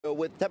So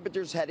with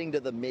temperatures heading to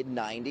the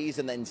mid-90s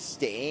and then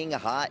staying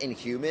hot and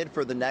humid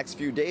for the next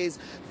few days,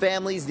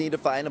 families need to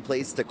find a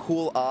place to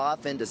cool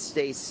off and to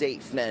stay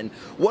safe. And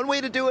one way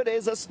to do it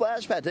is a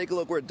splash pad. Take a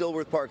look. We're at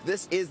Dilworth Park.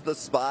 This is the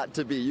spot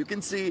to be. You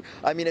can see,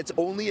 I mean, it's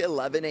only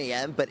 11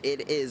 a.m., but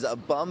it is a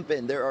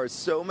bumpin'. There are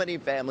so many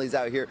families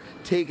out here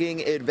taking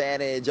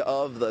advantage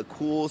of the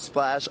cool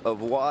splash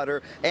of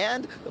water,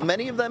 and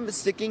many of them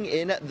sticking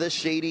in the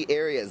shady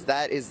areas.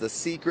 That is the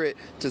secret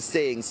to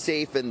staying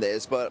safe in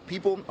this, but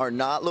people are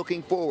not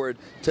looking forward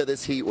to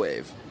this heat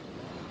wave.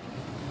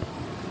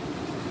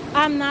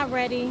 I'm not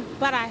ready,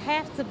 but I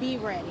have to be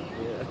ready.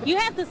 Yeah. You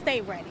have to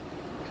stay ready.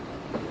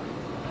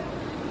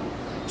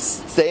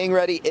 Staying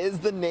ready is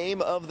the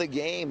name of the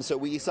game. So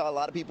we saw a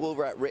lot of people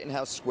over at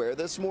Rittenhouse Square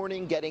this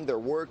morning getting their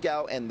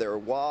workout and their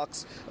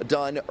walks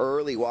done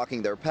early,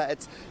 walking their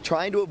pets,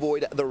 trying to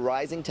avoid the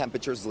rising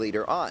temperatures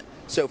later on.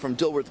 So from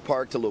Dilworth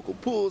Park to local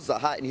pools, the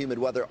hot and humid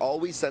weather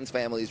always sends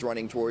families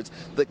running towards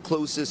the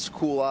closest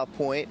cool-off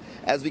point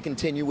as we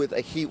continue with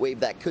a heat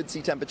wave that could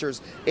see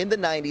temperatures in the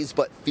 90s,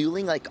 but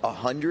feeling like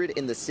 100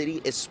 in the city,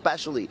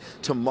 especially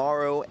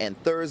tomorrow and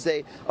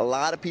Thursday. A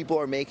lot of people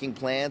are making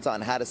plans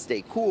on how to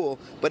stay cool,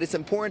 but it's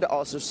important to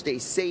also stay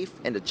safe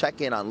and to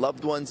check in on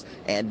loved ones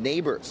and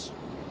neighbors.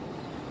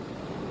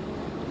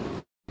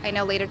 I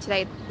know later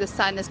today the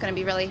sun is going to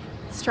be really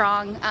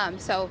strong,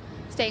 so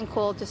staying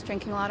cool, just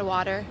drinking a lot of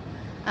water,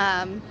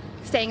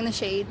 staying in the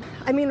shade.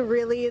 I mean,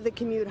 really, the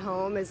commute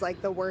home is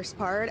like the worst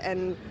part,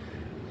 and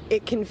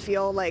it can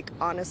feel like,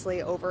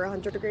 honestly, over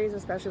 100 degrees,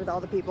 especially with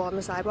all the people on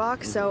the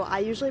sidewalk. So I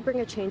usually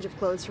bring a change of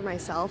clothes for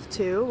myself,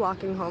 too,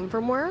 walking home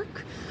from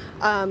work,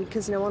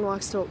 because no one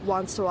wants to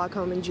walk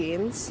home in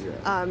jeans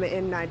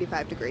in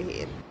 95-degree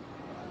heat.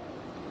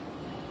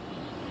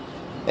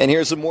 And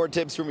here's some more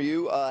tips from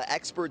you.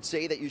 Experts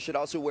say that you should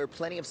also wear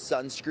plenty of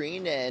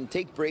sunscreen and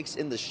take breaks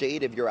in the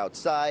shade if you're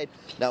outside.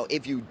 Now,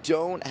 if you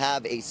don't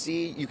have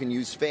AC, you can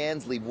use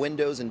fans, leave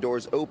windows and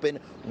doors open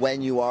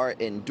when you are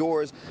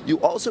indoors. You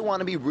also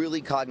want to be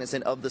really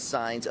cognizant of the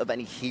signs of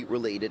any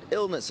heat-related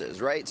illnesses,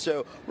 right?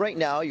 So right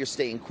now, you're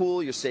staying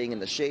cool, you're staying in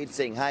the shade,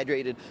 staying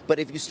hydrated, but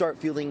if you start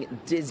feeling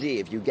dizzy,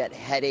 if you get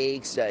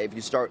headaches, if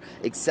you start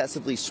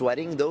excessively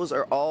sweating, those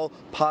are all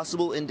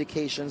possible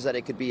indications that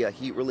it could be a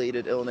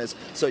heat-related illness.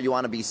 So you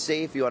want to be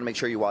safe, you want to make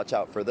sure you watch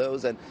out for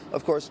those, and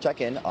of course check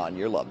in on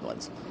your loved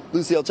ones.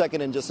 Lucy, I'll check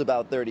in just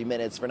about 30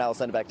 minutes. For now, I'll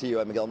send it back to you.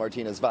 I'm Miguel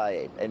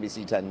Martinez-Valle,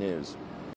 NBC 10 News.